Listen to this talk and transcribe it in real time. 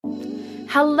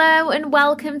Hello and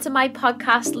welcome to my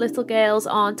podcast, Little Girls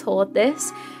Aren't Taught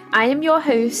This. I am your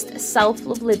host,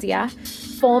 Self-Love Lydia,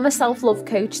 former self-love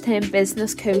coach turned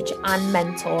business coach and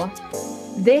mentor.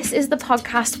 This is the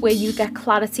podcast where you get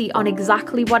clarity on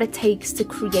exactly what it takes to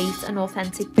create an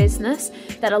authentic business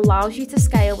that allows you to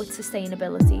scale with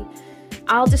sustainability.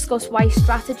 I'll discuss why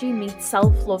strategy meets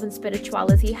self-love and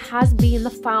spirituality has been the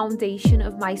foundation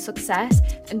of my success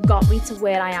and got me to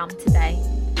where I am today.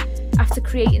 After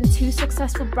creating 2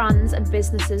 successful brands and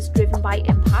businesses driven by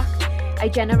impact, I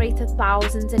generated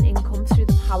thousands in income through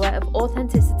the power of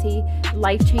authenticity,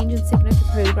 life-changing signature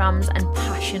programs, and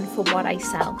passion for what I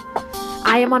sell.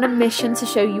 I am on a mission to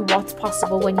show you what's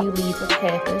possible when you lead with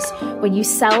purpose, when you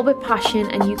sell with passion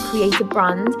and you create a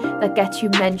brand that gets you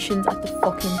mentioned at the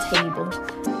fucking table.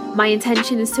 My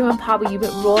intention is to empower you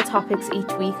with raw topics each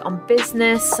week on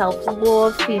business,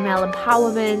 self-love, female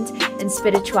empowerment, and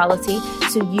spirituality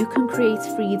so you can create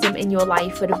freedom in your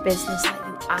life with a business that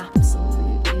you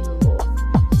absolutely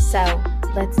love. So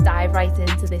let's dive right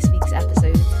into this week's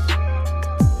episode.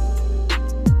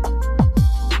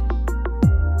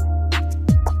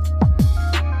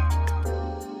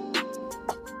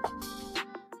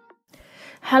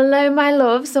 Hello, my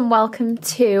loves, and welcome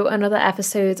to another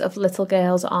episode of Little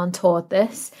Girls Aren't Taught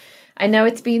This. I know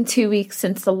it's been 2 weeks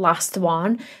since the last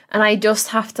one, and I just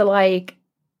have to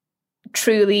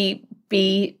truly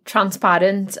be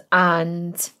transparent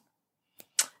and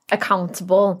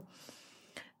accountable.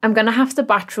 I'm going to have to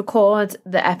batch record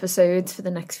the episodes for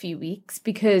the next few weeks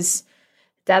because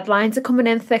deadlines are coming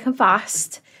in thick and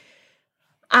fast.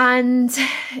 And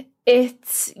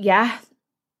it's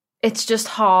just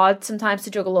hard sometimes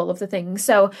to juggle all of the things.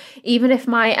 So even if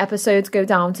my episodes go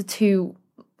down to 2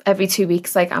 every 2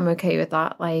 weeks, I'm okay with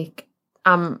that.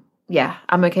 I'm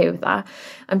okay with that.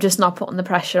 I'm just not putting the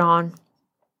pressure on,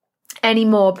 any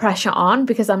more pressure on,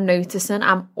 because I'm noticing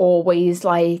I'm always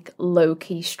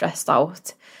low-key stressed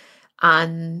out.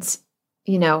 And,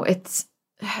 it's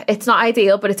not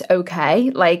ideal, but it's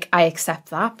okay. I accept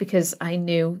that because I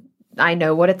know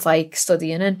what it's like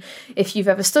studying, and if you've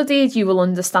ever studied, you will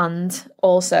understand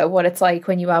also what it's like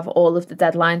when you have all of the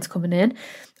deadlines coming in,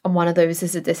 and one of those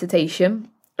is a dissertation.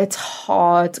 It's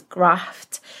hard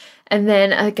graft, and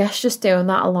then I guess just doing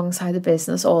that alongside the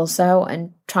business also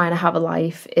and trying to have a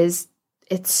life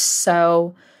it's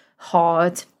so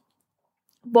hard.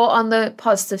 But on the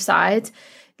positive side,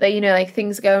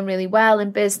 things are going really well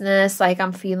in business.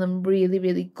 I'm feeling really,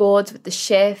 really good with the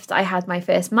shift. I had my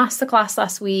first masterclass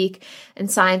last week and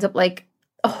signed up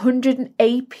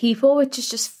 108 people, which is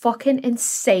just fucking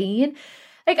insane.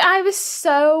 I was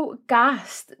so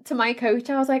gassed to my coach.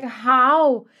 I was like,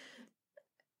 how?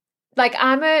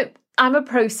 I'm a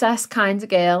process kind of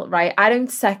girl, right? I don't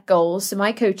set goals. So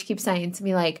my coach keeps saying to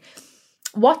me,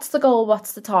 what's the goal?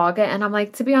 What's the target? And I'm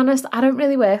like, to be honest, I don't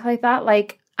really work like that.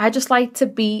 I just like to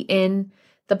be in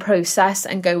the process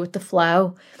and go with the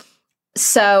flow.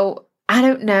 So I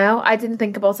don't know. I didn't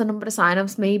think about the number of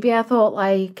signups. Maybe I thought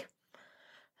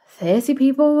 30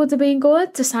 people would have been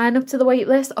good to sign up to the wait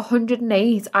list.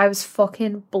 108. I was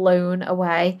fucking blown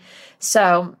away.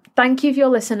 So thank you if you're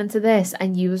listening to this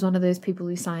and you was one of those people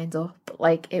who signed up.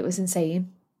 It was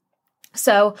insane.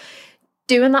 So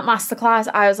doing that masterclass,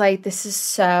 I was like, this is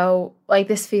so,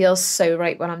 this feels so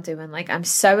right what I'm doing. I'm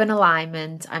so in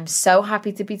alignment. I'm so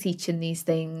happy to be teaching these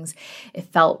things. It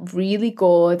felt really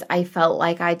good. I felt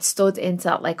like I'd stood into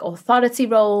that authority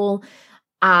role.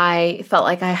 I felt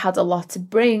like I had a lot to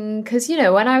bring because,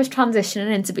 when I was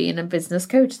transitioning into being a business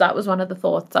coach, that was one of the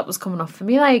thoughts that was coming up for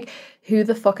me. Who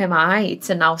the fuck am I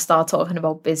to now start talking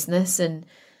about business? And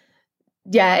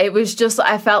yeah, it was just,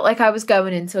 I felt like I was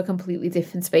going into a completely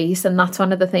different space. And that's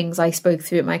one of the things I spoke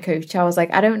through with my coach. I was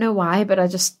like, I don't know why, but I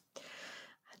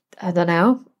don't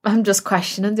know. I'm just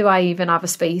questioning, do I even have a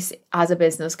space as a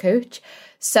business coach?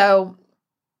 So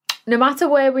no matter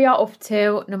where we are up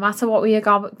to, no matter what we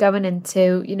are going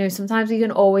into, sometimes we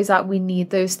can always, we need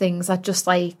those things that just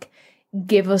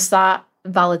give us that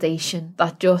validation,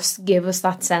 that just give us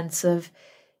that sense of,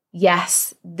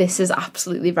 yes, this is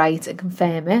absolutely right, and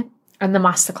confirm it. And the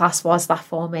masterclass was that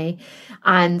for me.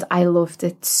 And I loved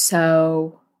it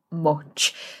so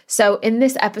much. So in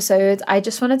this episode, I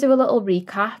just want to do a little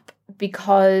recap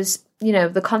because,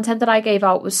 the content that I gave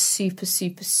out was super,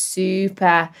 super,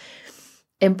 super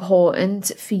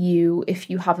important for you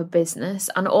if you have a business.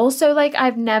 And also,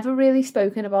 I've never really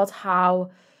spoken about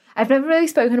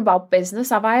business,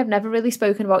 have I? I've never really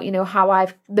spoken about,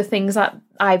 the things that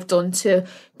I've done to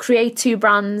create 2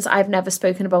 brands. I've never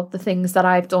spoken about the things that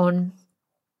I've done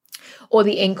or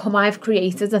the income I've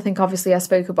created. I think obviously I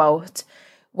spoke about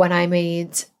when I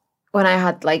made when I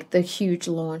had like the huge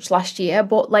launch last year,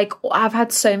 but like I've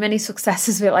had so many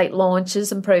successes with like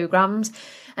launches and programs,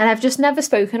 and I've just never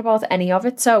spoken about any of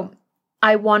it. So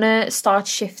I want to start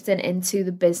shifting into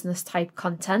the business type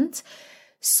content.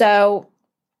 So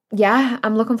yeah,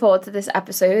 I'm looking forward to this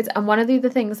episode. And one of the other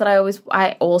things that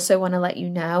I also want to let you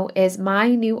know is my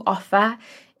new offer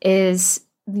is,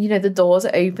 the doors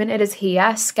are open. It is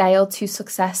here. Scale to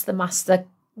Success, the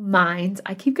Mastermind.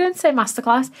 I keep going to say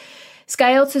masterclass.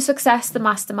 Scale to Success, the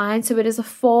Mastermind. So it is a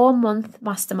 4-month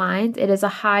mastermind. It is a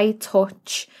high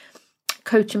touch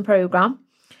coaching program.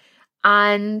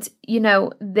 And,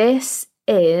 this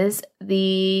is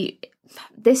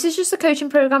just a coaching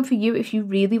program for you if you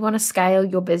really want to scale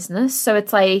your business. So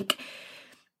it's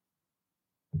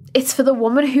for the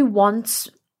woman who wants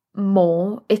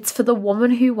more. It's for the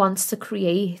woman who wants to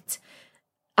create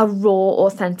a raw,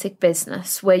 authentic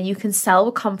business where you can sell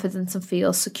with confidence and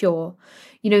feel secure.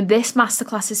 This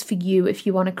masterclass is for you if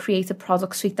you want to create a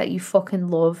product suite that you fucking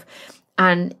love,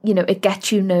 and it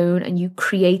gets you known, and you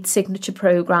create signature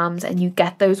programs, and you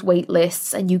get those wait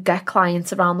lists, and you get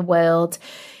clients around the world.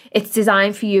 It's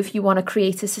designed for you if you want to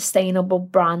create a sustainable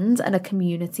brand and a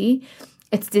community.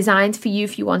 It's designed for you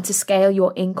if you want to scale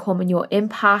your income and your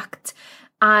impact.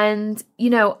 And,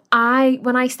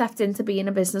 when I stepped into being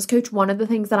a business coach, one of the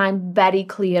things that I'm very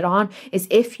clear on is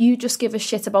if you just give a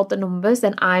shit about the numbers,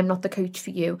 then I'm not the coach for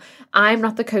you. I'm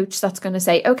not the coach that's going to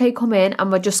say, okay, come in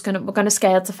and we're going to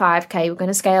scale to 5K, we're going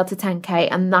to scale to 10K.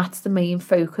 And that's the main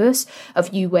focus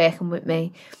of you working with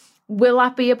me. Will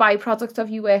that be a byproduct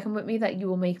of you working with me that you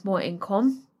will make more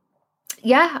income?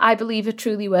 Yeah, I believe it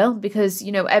truly will, because,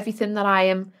 everything that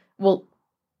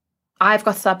I've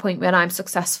got to that point where I'm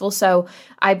successful. So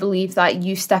I believe that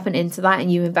you stepping into that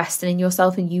and you investing in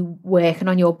yourself and you working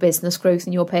on your business growth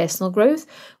and your personal growth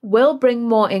will bring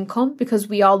more income, because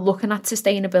we are looking at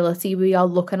sustainability. We are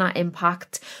looking at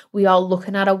impact. We are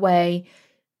looking at the way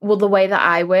that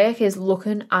I work is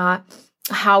looking at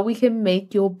how we can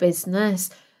make your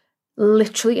business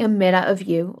literally a mirror of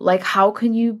you. Like, how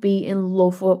can you be in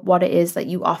love with what it is that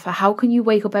you offer? How can you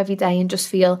wake up every day and just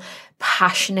feel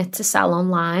passionate to sell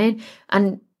online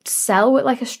and sell with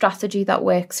like a strategy that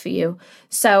works for you?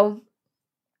 So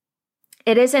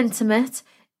it is intimate.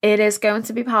 It is going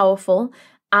to be powerful.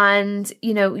 And,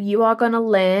 you are going to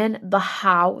learn the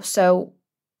how. So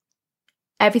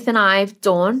everything I've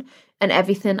done and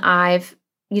everything I've,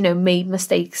 made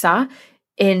mistakes at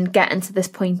in getting to this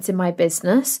point in my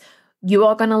business, you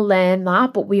are going to learn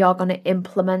that, but we are going to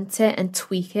implement it and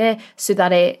tweak it so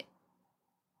that it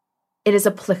is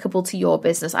applicable to your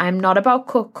business. I'm not about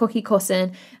cookie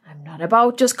cutting. I'm not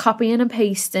about just copying and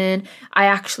pasting. I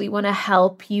actually want to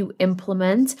help you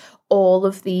implement all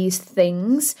of these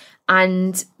things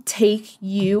and take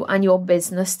you and your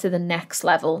business to the next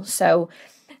level. So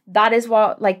that is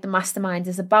what like the mastermind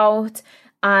is about.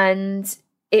 And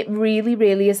it really,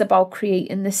 really is about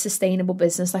creating this sustainable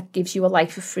business that gives you a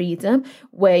life of freedom,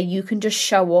 where you can just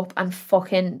show up and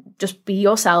fucking just be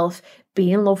yourself,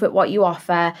 be in love with what you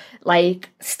offer, like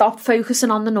stop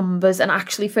focusing on the numbers and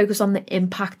actually focus on the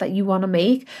impact that you want to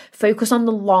make. Focus on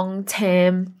the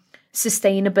long-term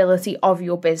sustainability of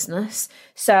your business.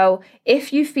 So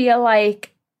if you feel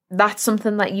like that's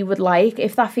something that you would like,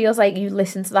 if that feels like you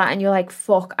listen to that and you're like,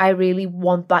 fuck, I really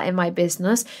want that in my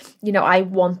business, I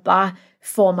want that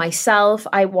for myself,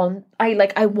 I want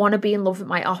to be in love with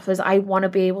my offers, I want to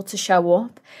be able to show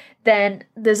up, then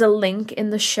there's a link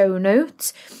in the show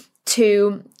notes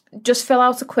to just fill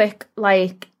out a quick,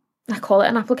 like, I call it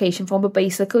an application form, but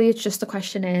basically it's just a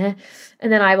questionnaire,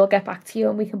 and then I will get back to you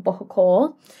and we can book a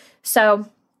call. So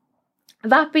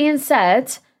that being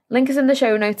said, link is in the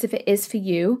show notes if it is for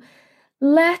you.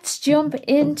 Let's jump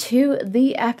into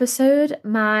the episode,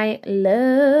 my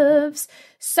loves.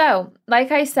 So,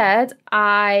 like I said,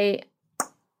 I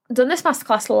done this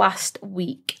masterclass last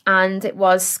week, and it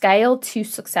was Scale to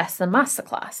Success, the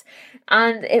masterclass.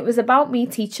 And it was about me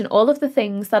teaching all of the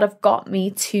things that have got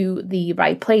me to the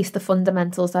right place, the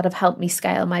fundamentals that have helped me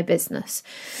scale my business.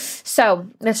 So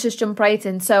let's just jump right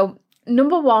in. So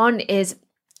number one is,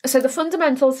 so the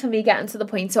fundamentals for me getting to the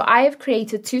point. So I have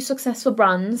created 2 successful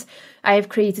brands. I have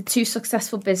created 2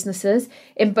 successful businesses.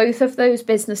 In both of those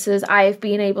businesses, I have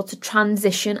been able to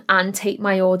transition and take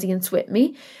my audience with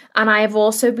me. And I have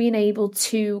also been able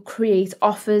to create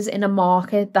offers in a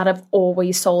market that have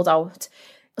always sold out.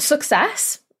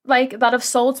 Success, like that have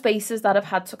sold spaces that have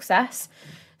had success.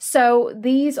 So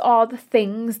these are the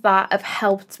things that have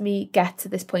helped me get to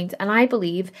this point. And I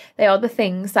believe they are the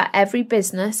things that every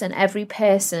business and every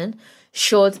person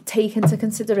should take into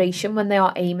consideration when they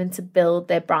are aiming to build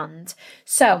their brand.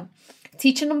 So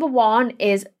teacher number 1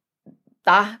 is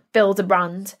that build a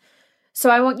brand. So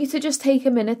I want you to just take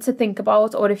a minute to think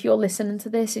about, or if you're listening to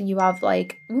this and you have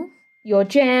like your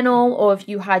journal, or if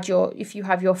you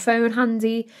have your phone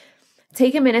handy,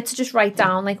 take a minute to just write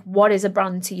down, like, what is a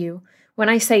brand to you? When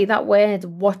I say that word,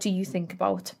 what do you think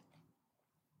about?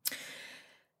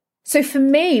 So for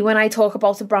me, when I talk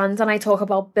about a brand and I talk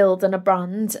about building a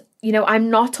brand, I'm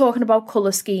not talking about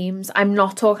colour schemes. I'm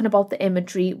not talking about the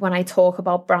imagery when I talk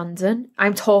about branding.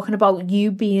 I'm talking about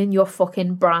you being your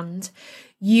fucking brand.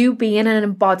 You being an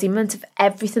embodiment of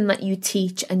everything that you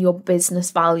teach and your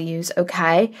business values,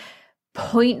 okay?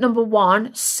 Point number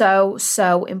one, so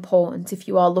important if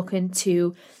you are looking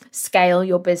to scale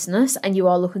your business and you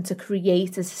are looking to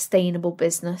create a sustainable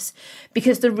business.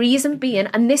 Because the reason being,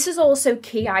 and this is also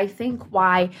key, I think,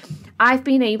 why I've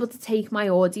been able to take my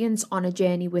audience on a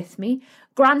journey with me.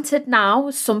 Granted,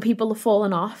 now some people have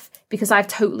fallen off because I've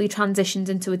totally transitioned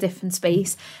into a different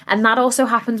space. And that also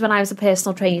happens when I was a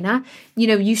personal trainer.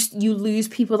 You lose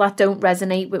people that don't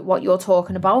resonate with what you're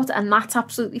talking about, and that's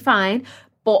absolutely fine.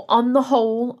 But on the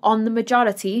whole, on the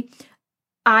majority,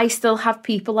 I still have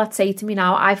people that say to me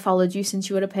now, I followed you since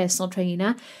you were a personal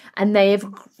trainer, and they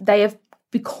have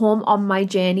become on my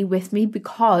journey with me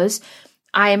because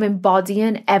I am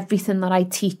embodying everything that I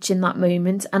teach in that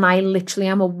moment, and I literally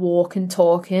am a walking,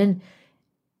 talking,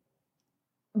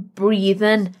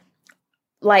 breathing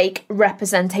like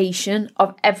representation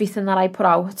of everything that I put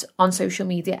out on social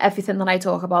media, everything that I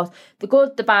talk about, the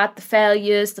good, the bad, the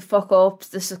failures, the fuck ups,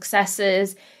 the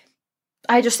successes.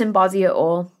 I just embody it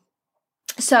all.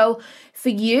 So for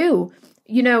you,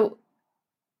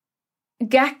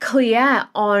 get clear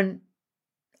on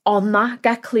that,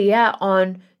 get clear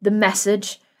on the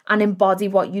message and embody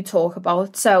what you talk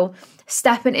about. So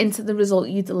stepping into the result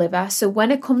you deliver. So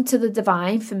when it comes to the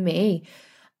divine, for me,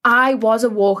 I was a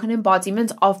walking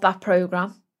embodiment of that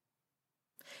program.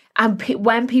 And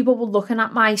when people were looking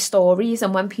at my stories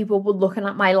and when people were looking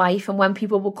at my life and when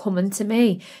people were coming to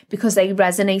me because they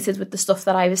resonated with the stuff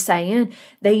that I was saying,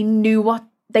 they knew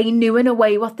in a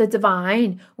way what the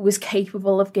divine was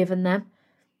capable of giving them.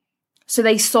 So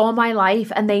they saw my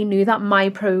life and they knew that my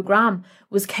program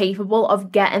was capable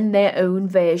of getting their own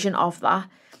version of that.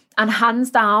 And hands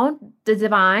down, the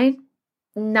divine,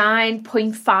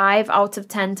 9.5 out of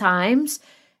 10 times,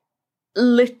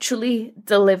 literally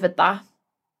delivered that.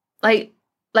 Like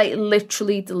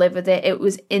literally delivered it. It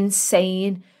was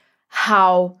insane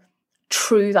how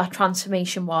true that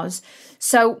transformation was.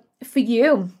 So for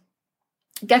you,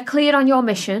 get clear on your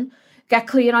mission, get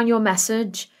clear on your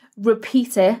message,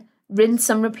 repeat it, rinse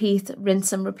and repeat,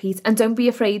 and don't be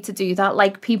afraid to do that.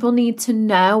 Like, people need to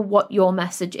know what your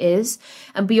message is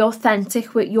and be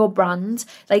authentic with your brand.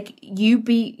 Like, you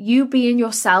being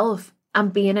yourself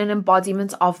and being an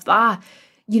embodiment of that.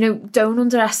 Don't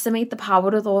underestimate the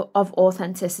power of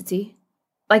authenticity.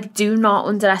 Like, do not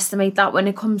underestimate that when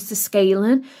it comes to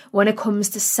scaling, when it comes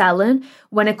to selling,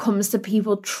 when it comes to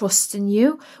people trusting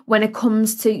you, when it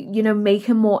comes to,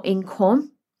 making more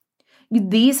income.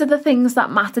 These are the things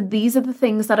that matter. These are the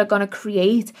things that are going to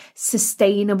create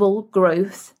sustainable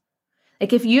growth.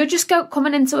 Like, if you're just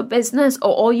coming into a business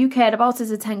or all you care about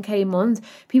is a 10K a month,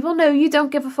 people know you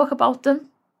don't give a fuck about them.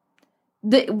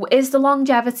 Is the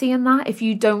longevity in that if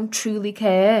you don't truly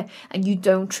care and you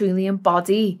don't truly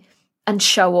embody and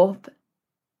show up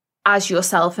as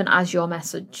yourself and as your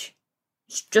message?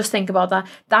 Just think about that.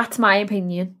 That's my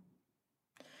opinion.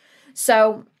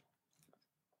 So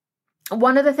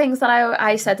one of the things that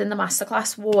I said in the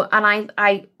masterclass was, and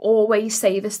I always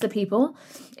say this to people,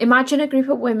 imagine a group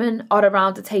of women are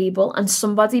around a table and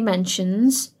somebody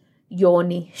mentions your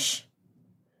niche.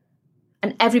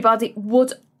 And everybody,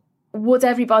 would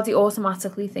everybody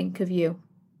automatically think of you?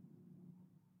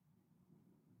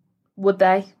 Would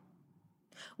they?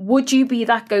 Would you be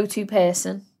that go-to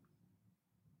person?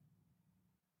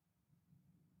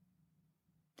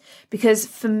 Because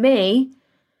for me,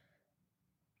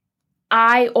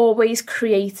 I always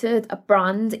created a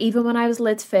brand, even when I was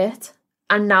Lid Fit,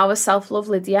 and now as Self-Love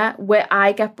Lydia, where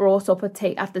I get brought up at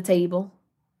the table.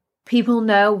 People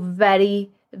know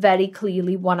very, very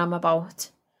clearly what I'm about.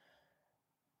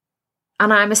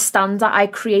 And I'm a standout. I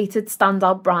created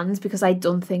standout brands because I'd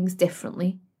done things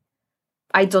differently.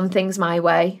 I'd done things my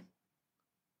way.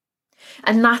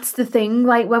 And that's the thing,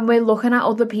 like, when we're looking at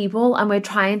other people and we're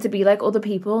trying to be like other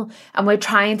people and we're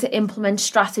trying to implement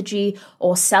strategy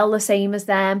or sell the same as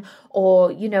them,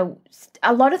 or,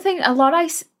 a lot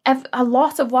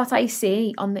of what I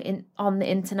see on the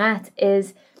internet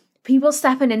is people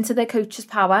stepping into their coach's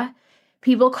power,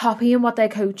 people copying what their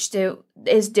coach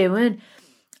is doing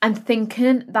and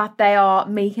thinking that they are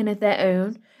making it their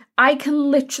own. I can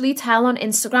literally tell on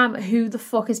Instagram who the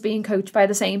fuck is being coached by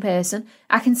the same person.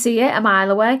 I can see it a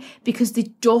mile away because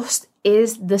the just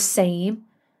is the same.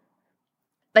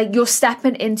 Like, you're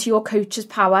stepping into your coach's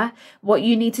power. What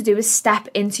you need to do is step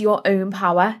into your own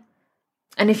power.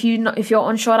 And if you're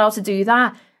unsure how to do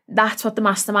that, that's what the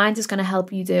mastermind is going to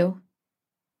help you do.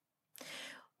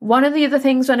 One of the other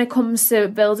things when it comes to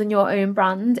building your own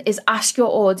brand is ask your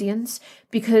audience,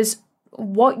 because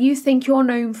what you think you're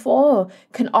known for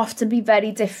can often be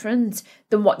very different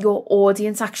than what your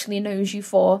audience actually knows you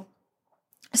for.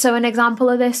 So an example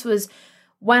of this was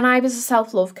when I was a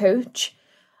self-love coach,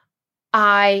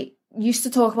 I used to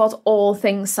talk about all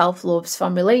things self-love,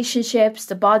 from relationships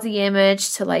to body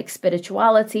image to like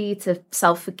spirituality to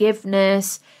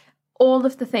self-forgiveness, all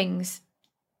of the things.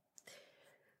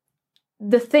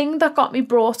 The thing that got me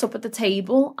brought up at the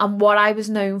table and what I was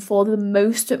known for the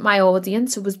most with my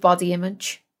audience was body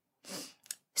image.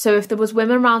 So if there was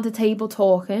women around the table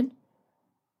talking,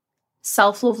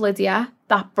 Self-Love Lydia,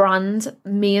 that brand,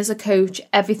 me as a coach,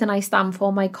 everything I stand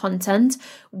for, my content,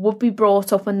 would be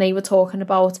brought up when they were talking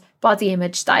about body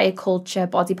image, diet culture,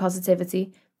 body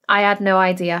positivity. I had no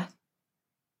idea.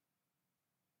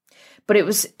 But it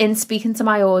was in speaking to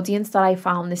my audience that I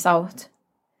found this out.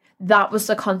 That was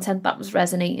the content that was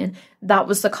resonating. That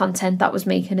was the content that was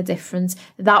making a difference.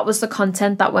 That was the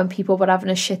content that when people were having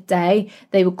a shit day,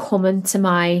 they were coming to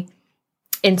my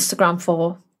Instagram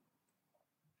for.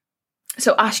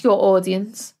 So ask your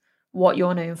audience what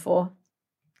you're known for.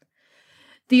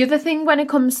 The other thing when it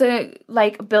comes to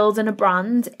like building a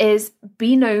brand is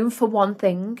be known for one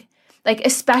thing. Like,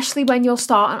 especially when you're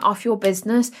starting off your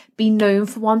business, be known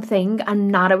for one thing and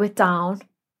narrow it down.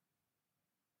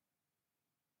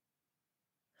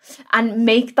 And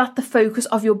make that the focus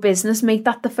of your business, make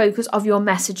that the focus of your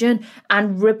messaging,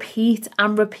 and repeat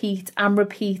and repeat and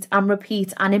repeat and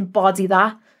repeat and embody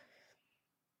that.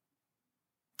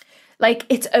 Like,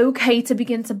 it's okay to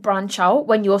begin to branch out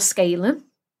when you're scaling.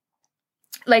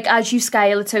 Like, as you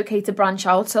scale, it's okay to branch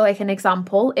out. So like an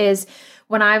example is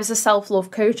when I was a self-love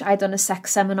coach, I'd done a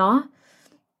sex seminar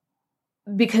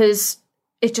because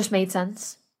it just made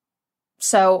sense.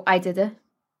 So I did it.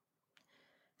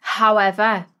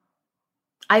 However,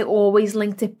 I always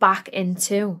linked it back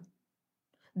into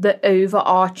the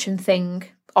overarching thing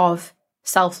of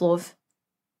self-love.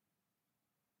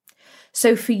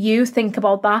 So for you, think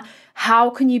about that.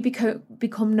 How can you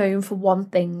become known for one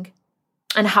thing?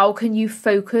 And how can you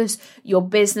focus your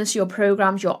business, your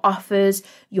programs, your offers,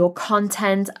 your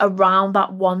content around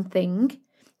that one thing?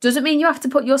 Doesn't mean you have to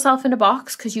put yourself in a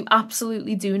box, because you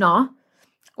absolutely do not,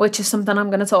 which is something I'm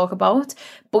going to talk about.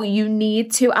 But you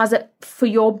need to, for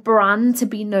your brand to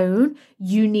be known,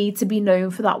 you need to be known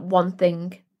for that one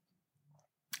thing.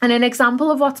 And an example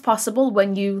of what's possible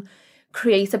when you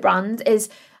create a brand is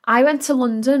I went to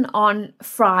London on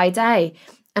Friday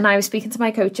and I was speaking to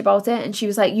my coach about it, and she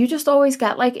was like, you just always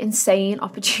get like insane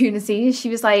opportunities. She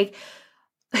was like,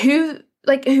 who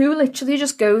literally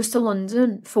just goes to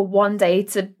London for one day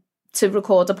to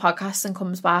record a podcast and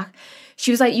comes back?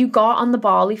 She was like, you got on the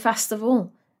Bali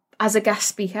Festival as a guest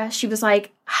speaker. She was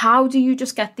like, how do you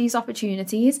just get these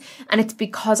opportunities? And it's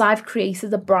because I've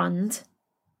created a brand.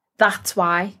 That's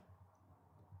why.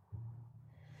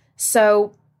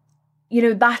 So, you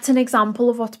know, that's an example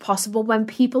of what's possible when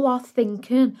people are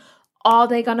thinking, are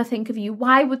they going to think of you?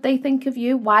 Why would they think of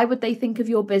you? Why would they think of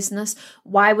your business?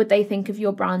 Why would they think of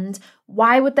your brand?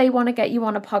 Why would they want to get you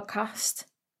on a podcast?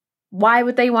 Why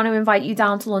would they want to invite you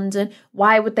down to London?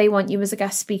 Why would they want you as a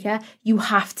guest speaker? You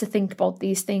have to think about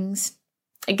these things.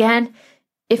 Again,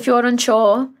 if you're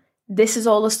unsure, this is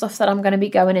all the stuff that I'm going to be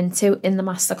going into in the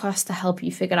masterclass to help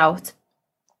you figure out.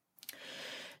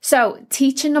 So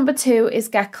teaching number 2 is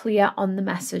get clear on the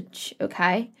message,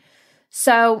 okay?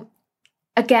 So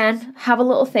again, have a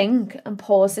little think and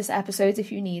pause this episode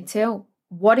if you need to.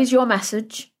 What is your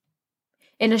message?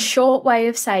 In a short way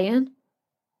of saying,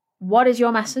 what is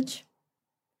your message?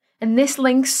 And this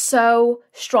links so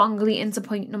strongly into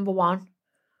point number 1.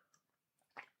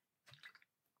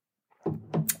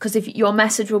 Because if your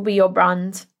message will be your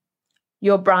brand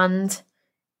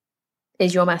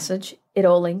is your message. It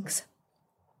all links.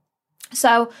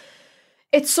 So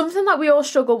it's something that we all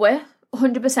struggle with,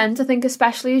 100%, I think,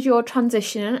 especially as you're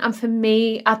transitioning. And for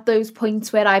me, at those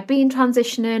points where I've been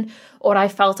transitioning or I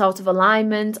felt out of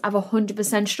alignment, I've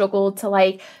 100% struggled to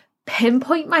like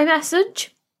pinpoint my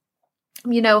message,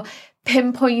 you know,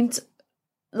 pinpoint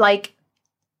like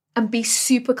and be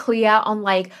super clear on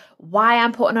like why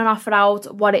I'm putting an offer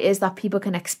out, what it is that people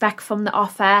can expect from the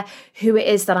offer, who it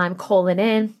is that I'm calling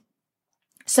in.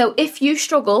 So if you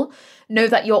struggle, know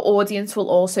that your audience will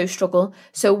also struggle.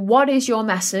 So what is your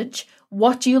message?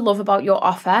 What do you love about your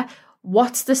offer?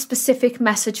 What's the specific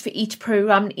message for each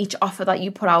program and each offer that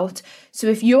you put out? So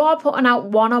if you are putting out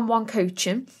one-on-one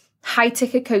coaching, high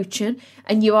ticket coaching,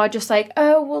 and you are just like,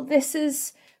 oh, well, this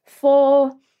is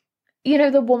for,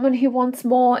 the woman who wants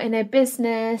more in her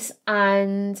business,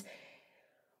 and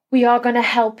we are going to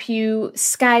help you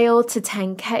scale to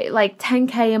 10K, like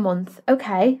 10K a month.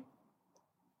 Okay.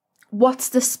 What's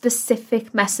the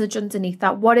specific message underneath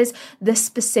that? What is the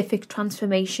specific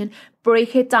transformation?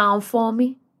 Break it down for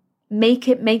me. Make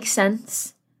it make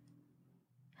sense.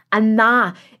 And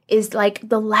that is like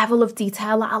the level of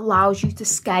detail that allows you to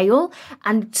scale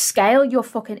your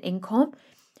fucking income,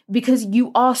 because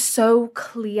you are so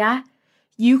clear.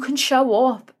 You can show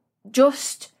up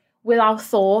just without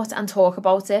thought and talk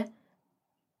about it.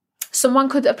 Someone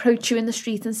could approach you in the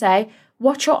street and say,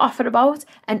 what's your offer about?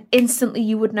 And instantly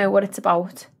you would know what it's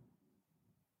about.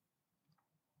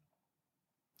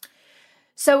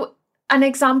 So an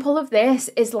example of this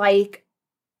is like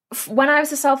when I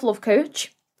was a self-love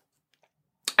coach,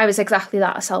 I was exactly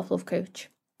that, a self-love coach.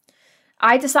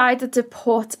 I decided to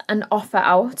put an offer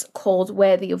out called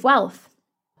Worthy of Wealth.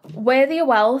 Worthy of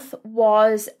Wealth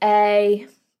was a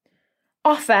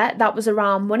offer that was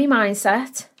around money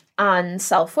mindset and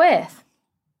self-worth.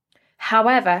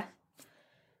 However,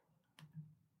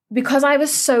 because I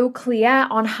was so clear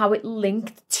on how it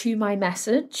linked to my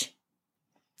message,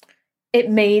 it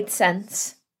made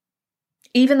sense.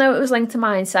 Even though it was linked to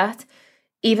mindset,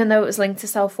 even though it was linked to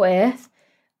self-worth,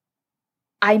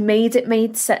 I made it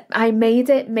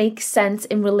make sense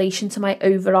in relation to my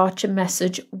overarching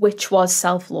message, which was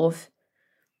self-love.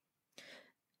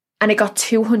 And it got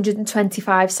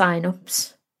 225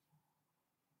 signups,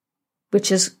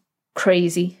 which is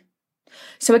crazy.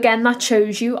 So again, that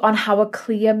shows you on how a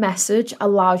clear message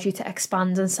allows you to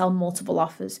expand and sell multiple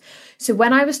offers. So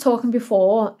when I was talking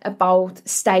before about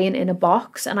staying in a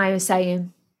box, and I was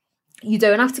saying, you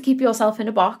don't have to keep yourself in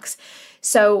a box.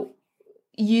 So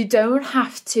you don't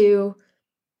have to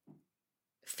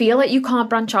feel like you can't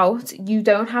branch out. You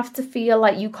don't have to feel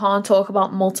like you can't talk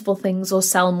about multiple things or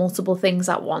sell multiple things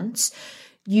at once.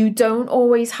 You don't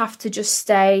always have to just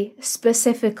stay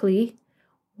specifically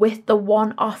with the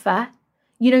one offer.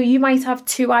 You might have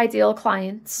 2 ideal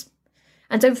clients.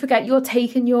 And don't forget, you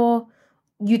take your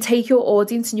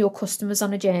audience and your customers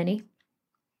on a journey,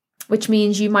 which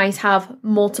means you might have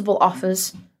multiple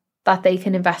offers that they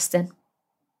can invest in.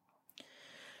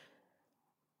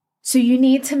 So you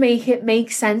need to make it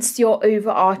make sense to your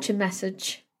overarching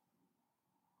message.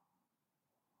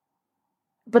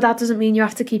 But that doesn't mean you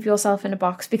have to keep yourself in a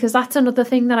box, because that's another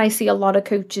thing that I see a lot of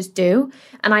coaches do.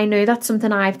 And I know that's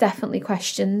something I've definitely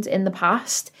questioned in the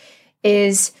past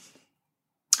is,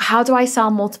 how do I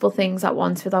sell multiple things at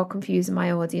once without confusing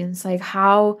my audience? Like,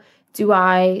 how do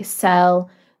I sell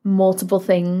multiple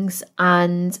things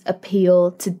and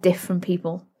appeal to different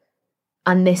people?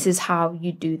 And this is how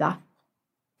you do that.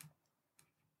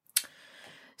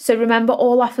 So remember,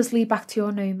 all offers lead back to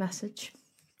your known message.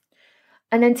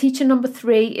 And then teacher number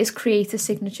 3 is create a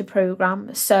signature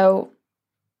program. So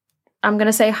I'm going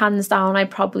to say hands down, I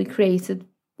probably created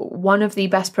one of the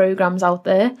best programs out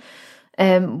there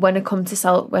when it comes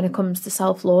to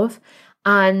self-love.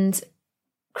 And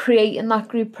creating that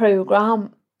group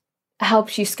program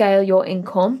helps you scale your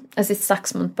income as it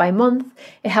stacks month by month.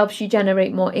 It helps you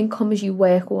generate more income as you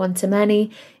work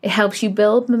one-to-many. It helps you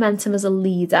build momentum as a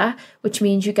leader, which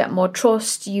means you get more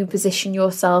trust. You position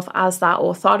yourself as that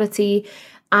authority,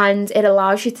 and it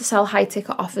allows you to sell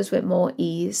high-ticket offers with more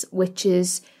ease, which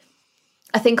is,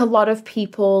 I think a lot of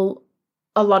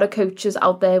coaches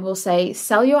out there will say,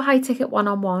 sell your high-ticket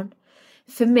one-on-one.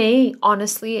 For me,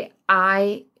 honestly,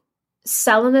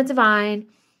 selling the divine,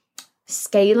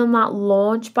 scaling that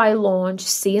launch by launch,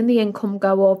 seeing the income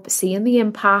go up, seeing the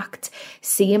impact,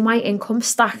 seeing my income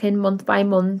stacking month by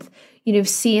month,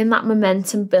 seeing that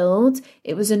momentum build,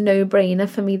 it was a no-brainer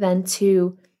for me then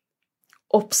to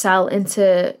upsell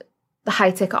into the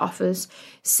high ticket offers.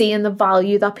 Seeing the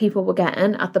value that people were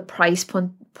getting at the price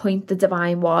point the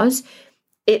divine was,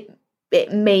 it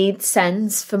made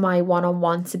sense for my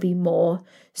one-on-one to be more.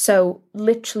 So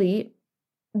literally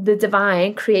the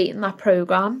divine, creating that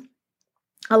program,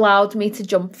 allowed me to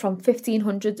jump from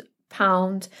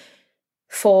 £1,500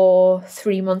 for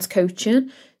 3 months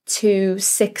coaching to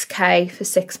 6K for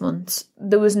 6 months.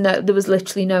 There was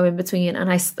literally no in between,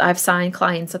 and I've signed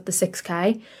clients at the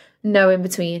 6K, no in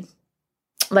between.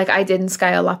 Like, I didn't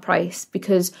scale that price,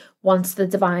 because once the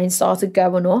divine started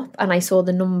going up and I saw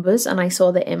the numbers and I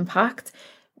saw the impact,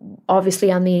 obviously,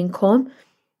 and the income,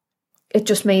 it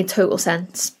just made total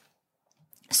sense.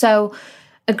 So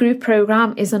a group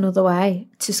program is another way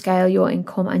to scale your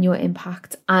income and your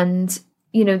impact. And,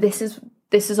 you know, this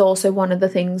is also one of the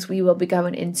things we will be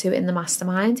going into in the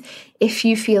mastermind. If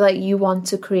you feel like you want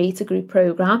to create a group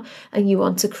program and you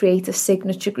want to create a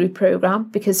signature group program,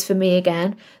 because for me,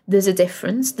 again, there's a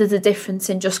difference. There's a difference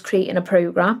in just creating a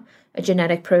program, a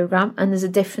generic program, and there's a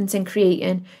difference in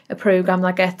creating a program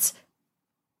that gets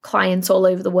clients all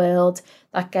over the world,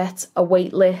 that gets a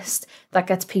wait list, that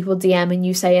gets people DMing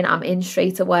you saying I'm in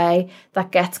straight away,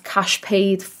 that gets cash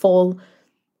paid full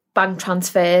bank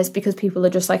transfers because people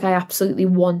are just like, I absolutely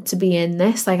want to be in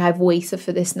this, like I've waited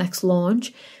for this next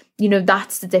launch. You know,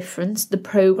 that's the difference. The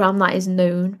program that is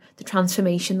known, the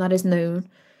transformation that is known,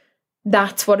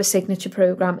 that's what a signature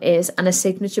program is. And a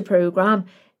signature program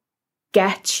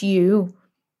gets you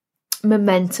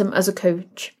momentum as a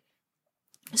coach.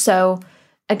 So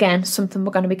again, something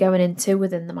we're going to be going into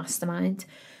within the mastermind.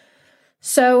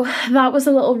 So that was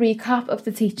a little recap of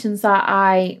the teachings that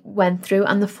I went through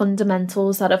and the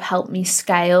fundamentals that have helped me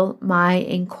scale my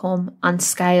income and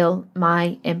scale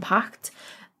my impact.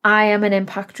 I am an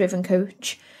impact-driven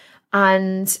coach,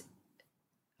 and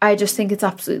I just think it's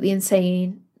absolutely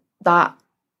insane that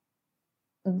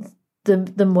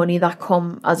the money that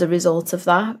come as a result of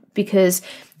that, because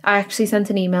I actually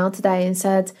sent an email today and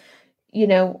said, you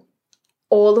know,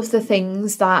 out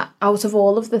of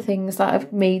all of the things that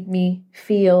have made me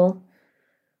feel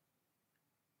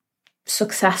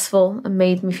successful and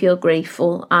made me feel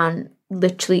grateful and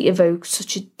literally evoked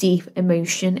such a deep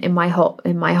emotion in my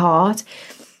heart,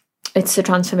 it's the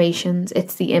transformations,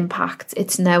 it's the impact,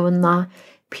 it's knowing that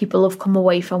people have come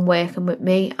away from working with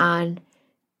me and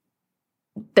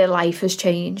their life has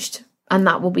changed, and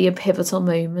that will be a pivotal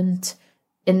moment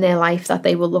in their life that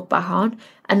they will look back on.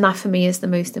 And that for me is the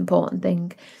most important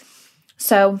thing.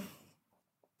 So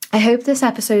I hope this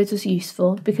episode was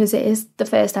useful, because it is the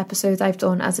first episode I've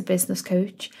done as a business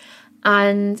coach.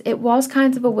 And it was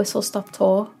kind of a whistle-stop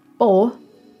tour. But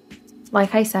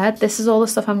like I said, this is all the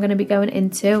stuff I'm going to be going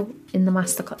into in the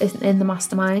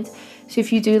mastermind. So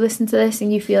if you do listen to this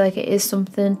and you feel like it is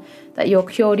something that you're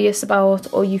curious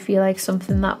about, or you feel like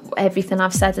something that everything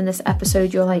I've said in this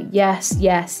episode, you're like, yes,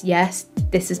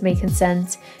 this is making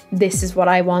sense. This is what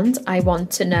I want. I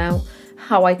want to know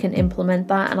how I can implement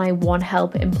that, and I want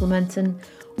help implementing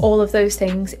all of those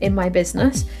things in my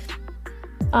business,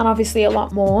 and obviously a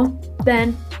lot more,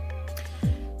 then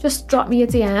just drop me a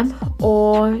DM,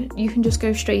 or you can just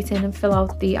go straight in and fill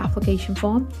out the application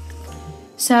form.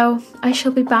 So I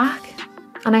shall be back,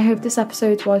 and I hope this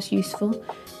episode was useful.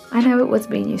 I know it was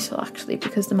being useful actually,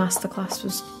 because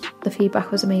the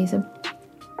feedback was amazing.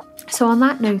 So on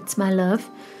that note, my love,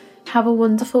 have a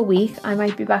wonderful week. I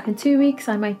might be back in 2 weeks,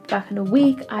 I might be back in a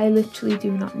week, I literally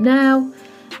do not know.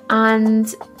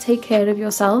 And take care of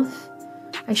yourself.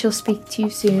 I shall speak to you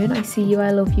soon. I see you,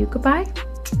 I love you, goodbye.